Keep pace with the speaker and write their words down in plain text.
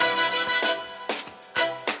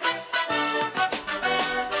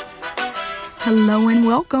Hello and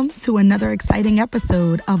welcome to another exciting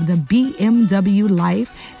episode of the BMW Life.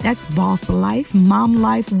 That's boss life, mom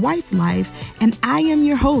life, wife life. And I am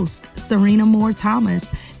your host, Sirena Moore-Thomas,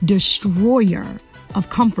 destroyer of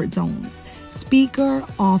comfort zones, speaker,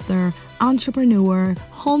 author, entrepreneur,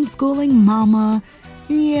 homeschooling mama.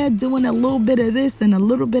 Yeah, doing a little bit of this and a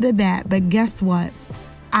little bit of that. But guess what?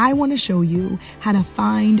 I want to show you how to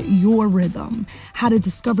find your rhythm, how to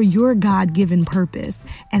discover your God-given purpose,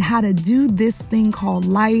 and how to do this thing called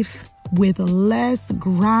life with less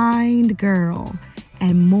grind, girl,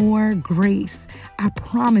 and more grace. I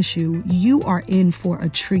promise you, you are in for a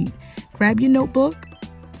treat. Grab your notebook,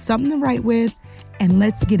 something to write with, and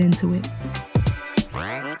let's get into it.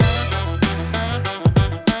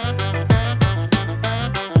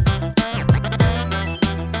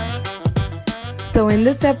 So in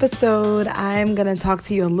this episode, I'm going to talk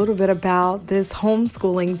to you a little bit about this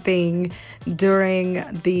homeschooling thing during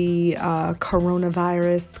the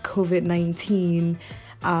coronavirus COVID-19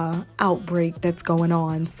 outbreak that's going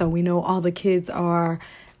on. So we know all the kids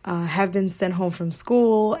have been sent home from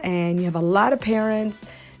school, and you have a lot of parents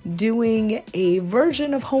doing a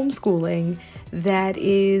version of homeschooling that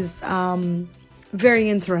is very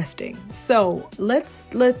interesting. So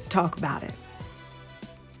let's talk about it.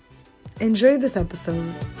 Enjoy this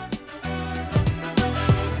episode.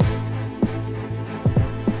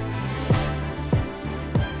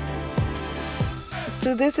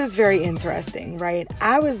 So this is very interesting, right?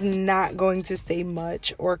 I was not going to say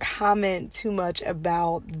much or comment too much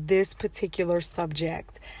about this particular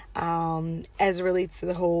subject as it relates to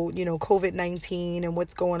the whole, COVID-19 and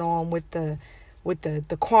what's going on with the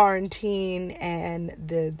quarantine and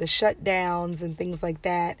the shutdowns and things like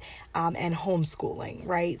that, and homeschooling,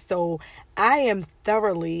 right? So I am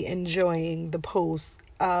thoroughly enjoying the posts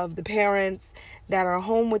of the parents that are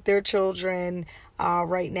home with their children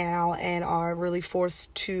right now and are really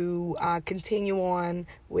forced to continue on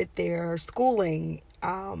with their schooling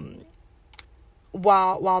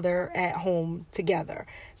while they're at home together.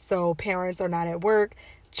 So parents are not at work,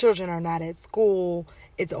 children are not at school.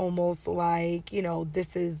 It's almost like,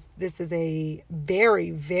 this is a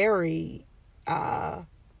very, very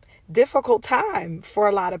difficult time for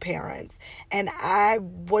a lot of parents. And I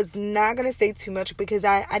was not going to say too much because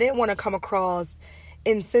I didn't want to come across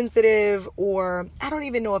insensitive, or I don't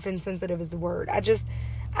even know if insensitive is the word.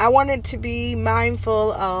 I wanted to be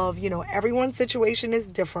mindful of, everyone's situation is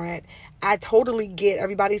different. I totally get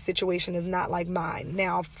everybody's situation is not like mine.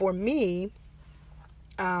 Now, for me,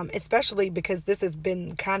 especially because this has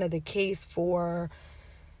been kind of the case for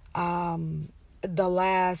the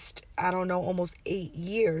last, almost 8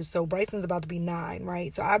 years. So Bryson's about to be 9,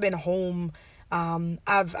 right? So I've been home.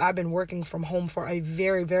 I've been working from home for a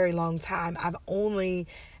very, very long time.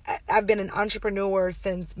 I've been an entrepreneur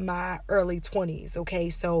since my early 20s, okay?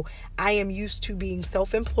 So I am used to being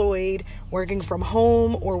self-employed, working from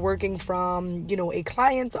home or working from, a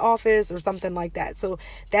client's office or something like that. So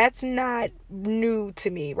that's not new to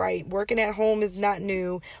me, right? Working at home is not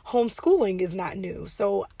new. Homeschooling is not new.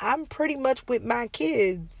 So I'm pretty much with my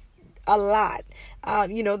kids a lot.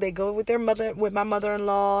 They go with my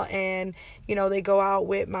mother-in-law, and, they go out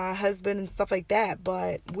with my husband and stuff like that.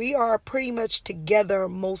 But we are pretty much together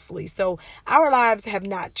mostly. So our lives have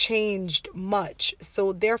not changed much.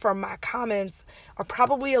 So therefore, my comments are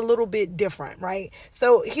probably a little bit different, right?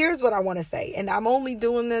 So here's what I want to say. And I'm only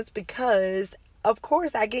doing this because, of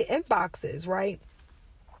course, I get inboxes, right?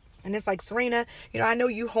 And it's like, Sirena, I know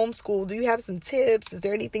you homeschool. Do you have some tips? Is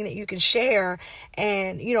there anything that you can share?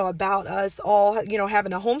 And, about us all,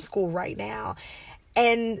 having a homeschool right now.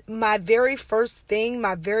 And my very first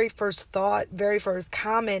thought, very first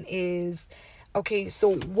comment is, okay,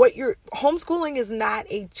 so homeschooling is not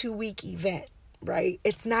a 2-week event, right?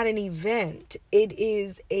 It's not an event. It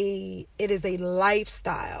is a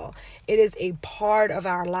lifestyle. It is a part of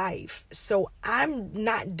our life. So I'm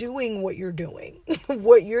not doing what you're doing.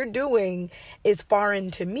 What you're doing is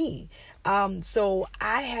foreign to me. So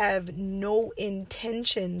I have no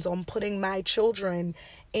intentions on putting my children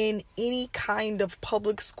in any kind of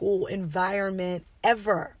public school environment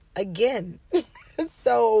ever again.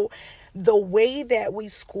 So the way that we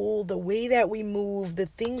school, the way that we move, the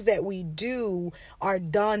things that we do are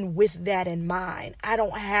done with that in mind. I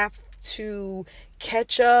don't have to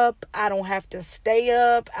catch up. I don't have to stay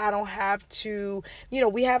up. I don't have to,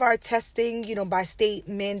 we have our testing, by state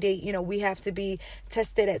mandate, we have to be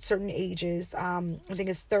tested at certain ages. I think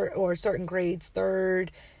it's third or certain grades,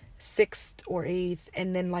 3rd, 6th or 8th,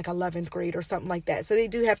 and then like 11th grade or something like that. So they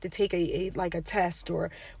do have to take a test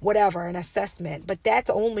or whatever, an assessment, but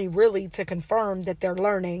that's only really to confirm that they're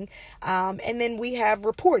learning. And then we have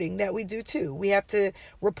reporting that we do too. We have to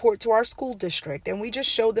report to our school district, and we just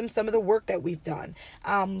show them some of the work that we've done.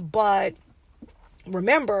 But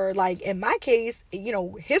remember, like in my case,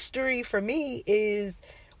 history for me is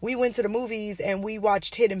we went to the movies and we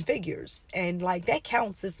watched Hidden Figures, and like that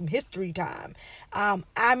counts as some history time.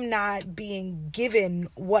 I'm not being given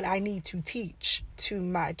what I need to teach to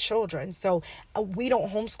my children. So we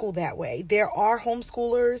don't homeschool that way. There are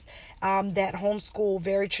homeschoolers that homeschool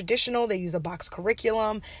very traditional. They use a box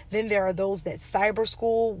curriculum. Then there are those that cyber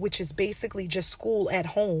school, which is basically just school at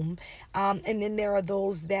home. And then there are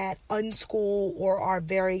those that unschool or are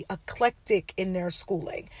very eclectic in their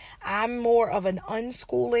schooling. I'm more of an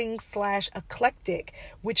unschooling / eclectic,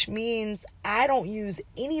 which means I don't use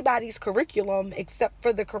anybody's curriculum except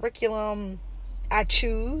for the curriculum I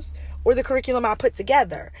choose or the curriculum I put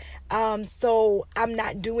together. So I'm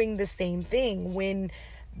not doing the same thing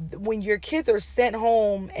when your kids are sent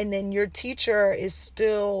home and then your teacher is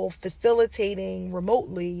still facilitating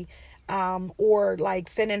remotely, or like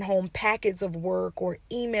sending home packets of work or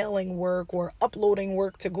emailing work or uploading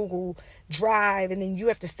work to Google Drive, and then you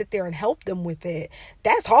have to sit there and help them with it.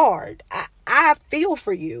 That's hard. I feel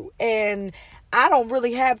for you, and I don't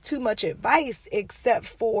really have too much advice except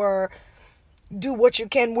for do what you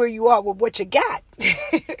can where you are with what you got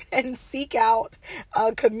and seek out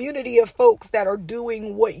a community of folks that are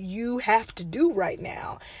doing what you have to do right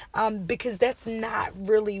now, because that's not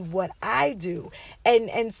really what I do.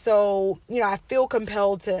 And so, I feel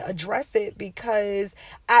compelled to address it because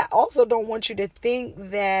I also don't want you to think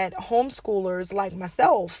that homeschoolers like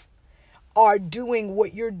myself are doing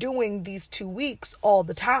what you're doing these 2 weeks all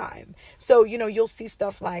the time. So, you'll see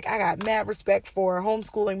stuff like, I got mad respect for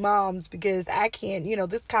homeschooling moms because I can't,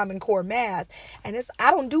 this Common Core math, and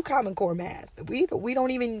I don't do Common Core math. We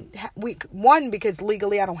don't even, because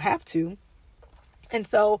legally I don't have to. And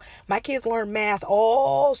so my kids learn math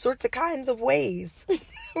all sorts of kinds of ways,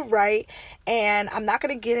 right? And I'm not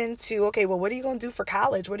going to get into, okay, well, what are you going to do for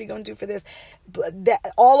college? What are you going to do for this? But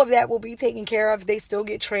all of that will be taken care of. They still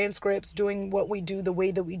get transcripts doing what we do the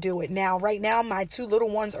way that we do it. Now, right now, my 2 little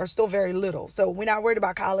ones are still very little. So we're not worried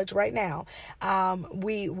about college right now.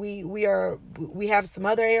 We have some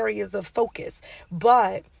other areas of focus,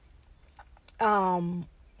 but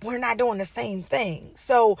we're not doing the same thing.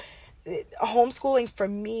 So homeschooling for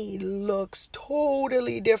me looks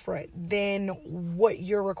totally different than what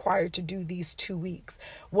you're required to do these 2 weeks.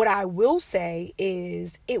 What I will say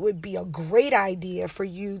is it would be a great idea for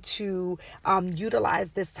you to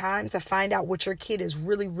utilize this time to find out what your kid is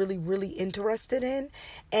really, really, really interested in.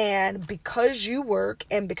 And because you work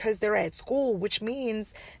and because they're at school, which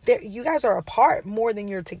means that you guys are apart more than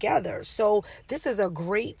you're together. So this is a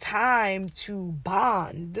great time to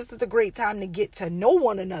bond. This is a great time to get to know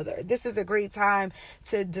one another. This is a great time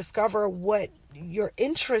to discover what your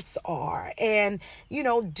interests are and,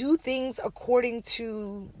 do things according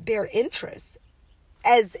to their interests.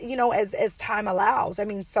 As time allows. I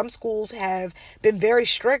mean, some schools have been very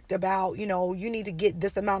strict about, you need to get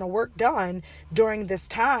this amount of work done during this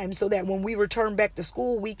time so that when we return back to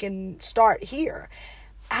school, we can start here.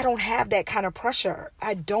 I don't have that kind of pressure.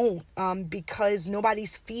 I don't, because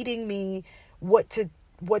nobody's feeding me what to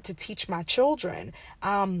teach my children.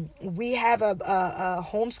 We have a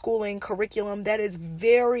homeschooling curriculum that is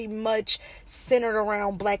very much centered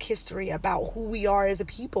around Black history, about who we are as a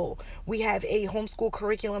people. We have a homeschool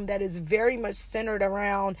curriculum that is very much centered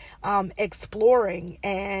around exploring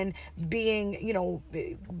and being,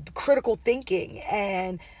 critical thinking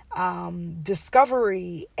and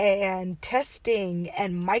discovery and testing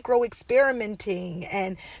and micro experimenting.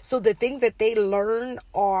 And so the things that they learn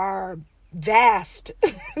are vast.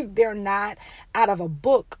 They're not out of a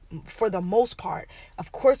book for the most part.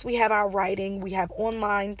 Of course, we have our writing. We have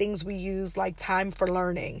online things we use like Time for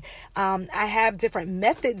Learning. I have different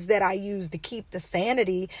methods that I use to keep the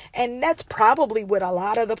sanity. And that's probably what a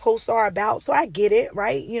lot of the posts are about. So I get it,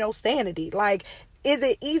 right? Sanity. Like, is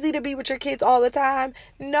it easy to be with your kids all the time?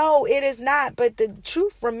 No, it is not. But the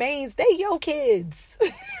truth remains, they your kids.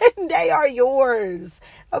 They are yours.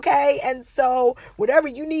 Okay? And so whatever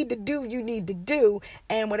you need to do, you need to do.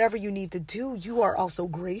 And whatever you need to do, you are also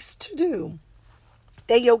graced to do.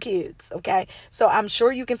 They your kids. Okay? So I'm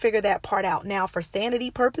sure you can figure that part out. Now, for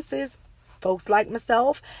sanity purposes, folks like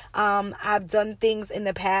myself. I've done things in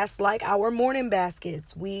the past like our morning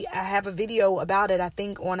baskets. I have a video about it, I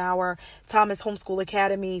think, on our Thomas Homeschool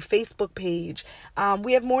Academy Facebook page.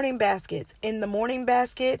 We have morning baskets. In the morning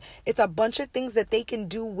basket, it's a bunch of things that they can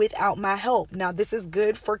do without my help. Now, this is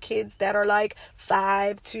good for kids that are like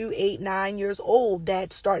 5 to 8, 9 years old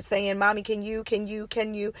that start saying, Mommy, can you,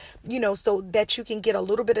 so that you can get a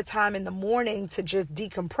little bit of time in the morning to just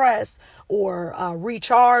decompress or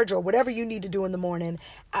recharge or whatever you need to do in the morning.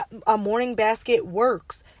 A morning basket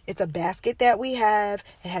works. It's a basket that we have.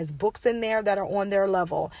 It has books in there that are on their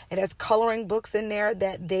level. It has coloring books in there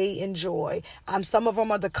that they enjoy. Some of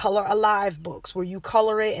them are the Color Alive books where you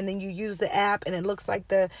color it and then you use the app and it looks like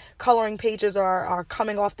the coloring pages are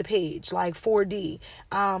coming off the page, like 4D.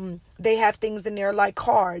 They have things in there like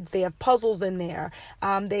cards. They have puzzles in there.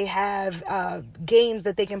 They have games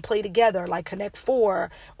that they can play together like Connect 4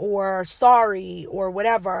 or Sorry or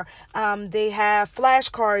whatever. They have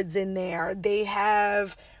flashcards in there. They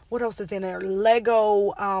have... what else is in there?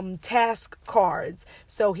 Lego task cards.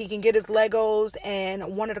 So he can get his Legos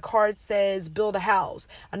and one of the cards says build a house.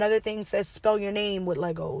 Another thing says spell your name with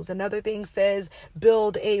Legos. Another thing says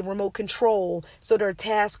build a remote control. So they're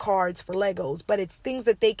task cards for Legos, but it's things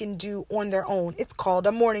that they can do on their own. It's called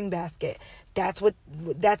a morning basket. That's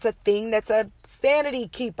a thing that's a sanity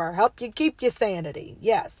keeper. Help you keep your sanity.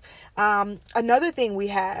 Yes. Another thing we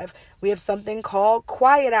have something called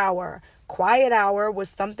quiet hour. Quiet hour was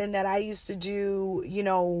something that I used to do,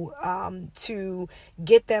 to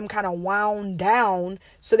get them kind of wound down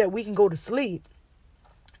so that we can go to sleep.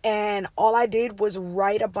 And all I did was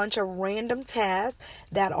write a bunch of random tasks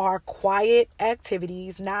that are quiet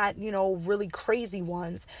activities, not, really crazy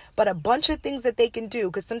ones, but a bunch of things that they can do.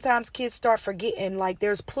 Because sometimes kids start forgetting, like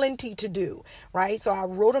there's plenty to do, right? So I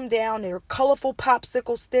wrote them down. They're colorful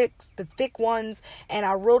popsicle sticks, the thick ones. And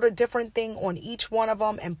I wrote a different thing on each one of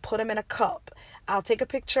them and put them in a cup. I'll take a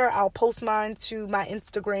picture. I'll post mine to my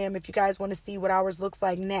Instagram if you guys want to see what ours looks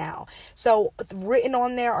like now. So written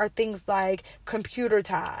on there are things like computer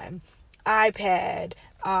time, iPad,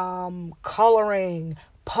 coloring,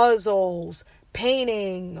 puzzles,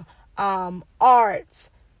 painting, art,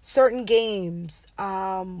 certain games.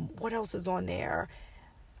 What else is on there?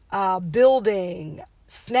 Building,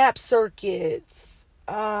 snap circuits.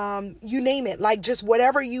 You name it, like just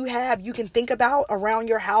whatever you have, you can think about around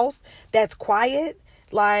your house that's quiet.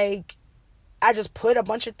 Like I just put a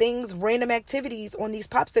bunch of things, random activities on these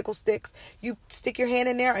popsicle sticks. You stick your hand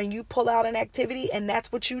in there and you pull out an activity and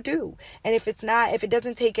that's what you do. And if it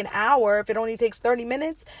doesn't take an hour, if it only takes 30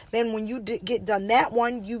 minutes, then when you get done that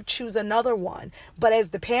one, you choose another one. But as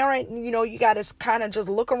the parent, you got to kind of just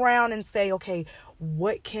look around and say, okay,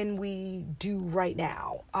 what can we do right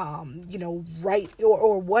now?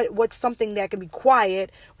 What's something that can be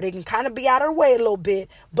quiet, where they can kind of be out of their way a little bit,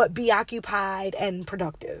 but be occupied and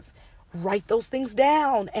productive. Write those things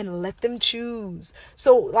down and let them choose.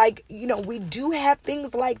 So we do have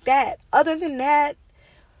things like that. Other than that,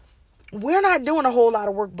 we're not doing a whole lot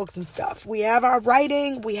of workbooks and stuff. We have our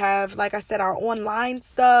writing. We have, like I said, our online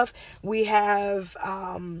stuff. We have,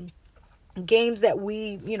 games that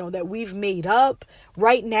we've made up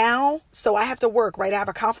right now. So I have to work, right? I have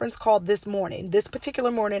a conference call this morning. This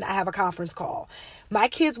particular morning, I have a conference call. My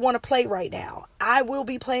kids want to play right now. I will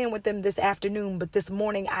be playing with them this afternoon, but this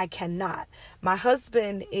morning I cannot. My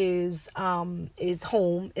husband is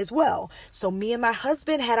home as well. So me and my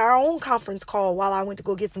husband had our own conference call while I went to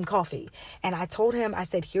go get some coffee. And I told him, I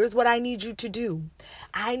said, here's what I need you to do.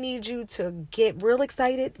 I need you to get real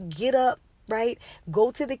excited, get up, right?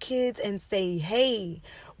 Go to the kids and say, hey,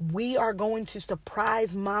 we are going to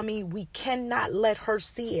surprise mommy. We cannot let her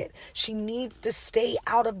see it. She needs to stay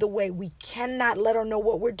out of the way. We cannot let her know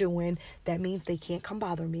what we're doing. That means they can't come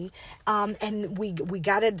bother me. And we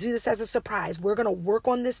got to do this as a surprise. We're going to work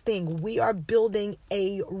on this thing. We are building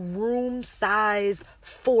a room size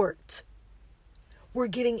fort. We're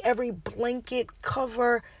getting every blanket,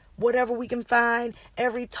 cover, whatever we can find,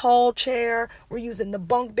 every tall chair. We're using the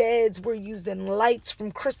bunk beds. We're using lights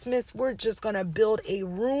from Christmas. We're just going to build a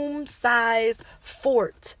room size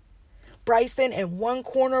fort. Bryson, in one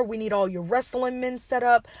corner, we need all your wrestling men set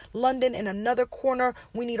up. London, in another corner,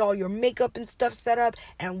 we need all your makeup and stuff set up.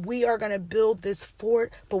 And we are going to build this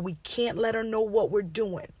fort, but we can't let her know what we're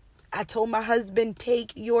doing. I told my husband,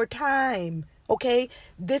 take your time. Okay,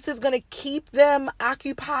 this is going to keep them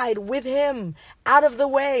occupied with him, out of the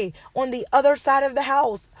way, on the other side of the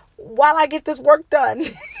house while I get this work done,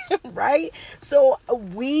 right? So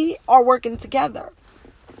we are working together.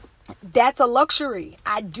 That's a luxury.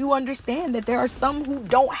 I do understand that there are some who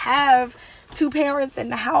don't have two parents in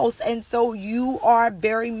the house. And so you are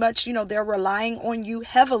very much, they're relying on you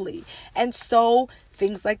heavily. And so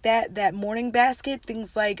things like that morning basket,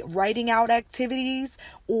 things like writing out activities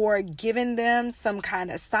or giving them some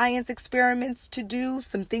kind of science experiments to do,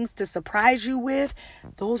 some things to surprise you with,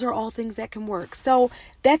 those are all things that can work. So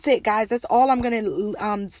that's it, guys. That's all I'm going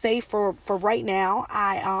to say for right now.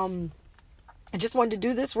 I just wanted to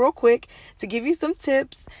do this real quick to give you some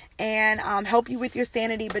tips and help you with your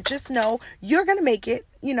sanity. But just know you're going to make it,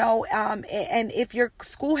 and if your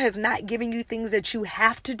school has not given you things that you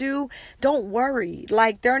have to do, don't worry.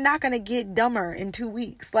 Like, they're not going to get dumber in 2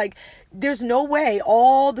 weeks. Like, there's no way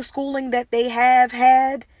all the schooling that they have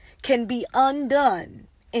had can be undone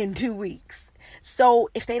in 2 weeks. So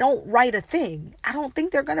if they don't write a thing, I don't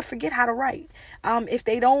think they're going to forget how to write. If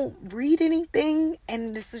they don't read anything,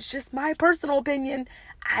 and this is just my personal opinion,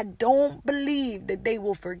 I don't believe that they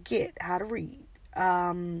will forget how to read.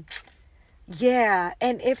 And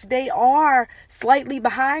if they are slightly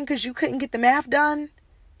behind because you couldn't get the math done,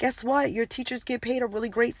 guess what? Your teachers get paid a really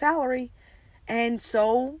great salary. And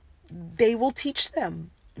so they will teach them.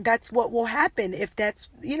 That's what will happen if that's,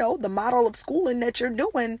 the model of schooling that you're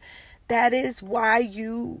doing. That is why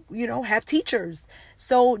you have teachers.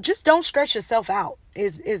 So just don't stress yourself out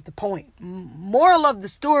is the point. Moral of the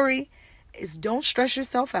story is don't stress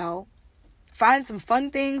yourself out. Find some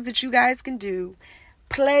fun things that you guys can do.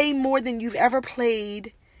 Play more than you've ever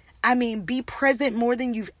played. Be present more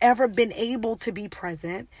than you've ever been able to be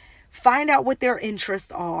present. Find out what their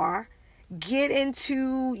interests are. Get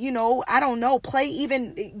into, play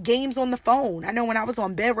even games on the phone. I know when I was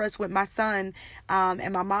on bed rest with my son,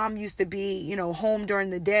 and my mom used to be, home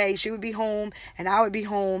during the day, she would be home and I would be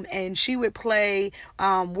home, and she would play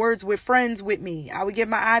Words with Friends with me. I would get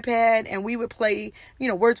my iPad and we would play,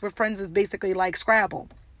 Words with Friends is basically like Scrabble.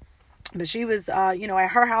 But she was, at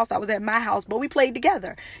her house, I was at my house, but we played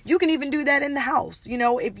together. You can even do that in the house.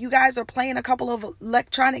 If you guys are playing a couple of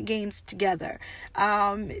electronic games together,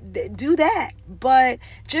 do that. But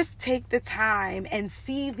just take the time and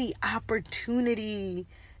see the opportunity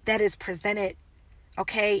that is presented,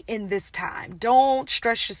 okay, in this time. Don't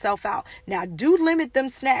stress yourself out. Now, do limit them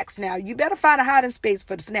snacks. Now, you better find a hiding space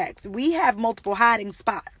for the snacks. We have multiple hiding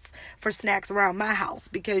spots for snacks around my house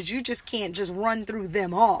because you just can't just run through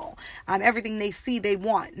them all. Everything they see, they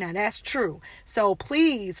want. Now, that's true. So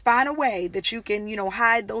please find a way that you can,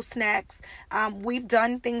 hide those snacks. We've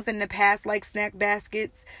done things in the past like snack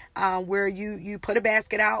baskets where you put a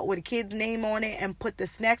basket out with a kid's name on it and put the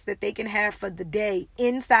snacks that they can have for the day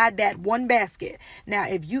inside that one basket. Now,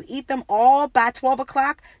 if you eat them all by 12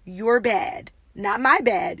 o'clock, you're bad. Not my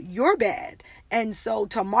bad, you're bad. And so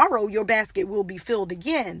tomorrow your basket will be filled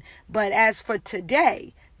again. But as for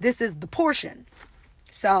today, this is the portion.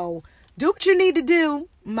 So do what you need to do,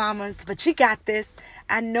 mamas, but you got this.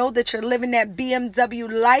 I know that you're living that BMW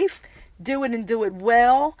life. Do it and do it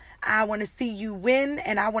well. I want to see you win,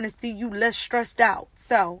 and I want to see you less stressed out.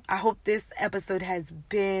 So I hope this episode has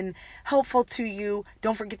been helpful to you.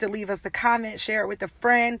 Don't forget to leave us a comment, share it with a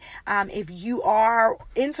friend. If you are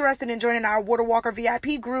interested in joining our Water Walker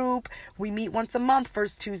VIP group, we meet once a month,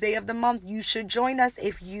 first Tuesday of the month. You should join us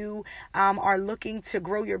if you are looking to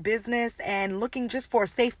grow your business and looking just for a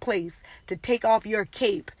safe place to take off your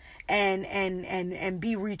cape and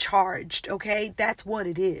be recharged. Okay, that's what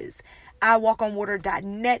it is.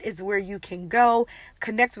 iwalkonwater.net is where you can go.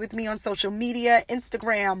 Connect with me on social media,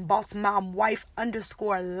 Instagram,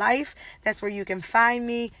 bossmomwife_life. That's where you can find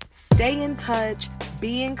me. Stay in touch.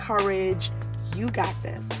 Be encouraged. You got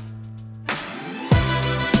this.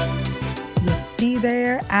 You see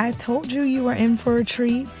there? I told you were in for a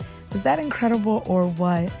treat. Was that incredible or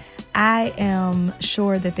what? I am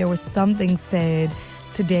sure that there was something said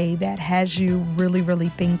today that has you really, really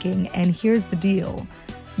thinking. And here's the deal.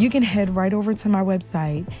 You can head right over to my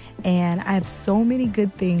website, and I have so many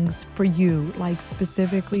good things for you, like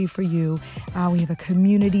specifically for you. We have a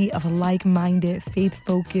community of like-minded,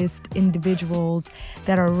 faith-focused individuals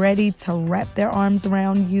that are ready to wrap their arms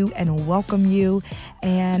around you and welcome you.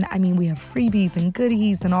 And we have freebies and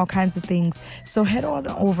goodies and all kinds of things. So head on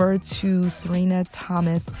over to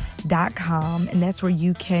SirenaThomas.com, and that's where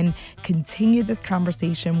you can continue this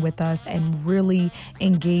conversation with us and really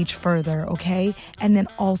engage further, okay? And then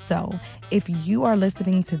Also, if you are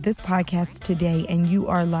listening to this podcast today and you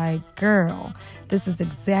are like, girl, this is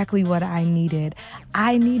exactly what I needed.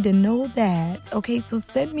 I need to know that. Okay, so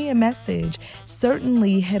send me a message.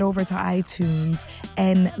 Certainly head over to iTunes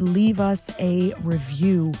and leave us a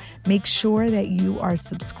review. Make sure that you are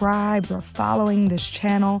subscribed or following this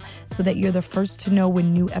channel so that you're the first to know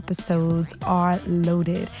when new episodes are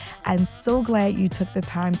loaded. I'm so glad you took the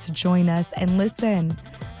time to join us. And listen,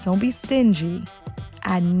 don't be stingy.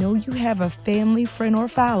 I know you have a family, friend, or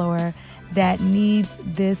follower that needs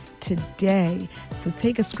this today. So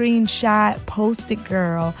take a screenshot, post it,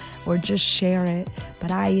 girl, or just share it.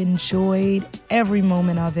 But I enjoyed every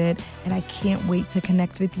moment of it, and I can't wait to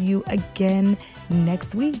connect with you again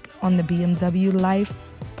next week on the BMW Life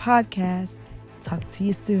podcast. Talk to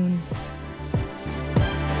you soon.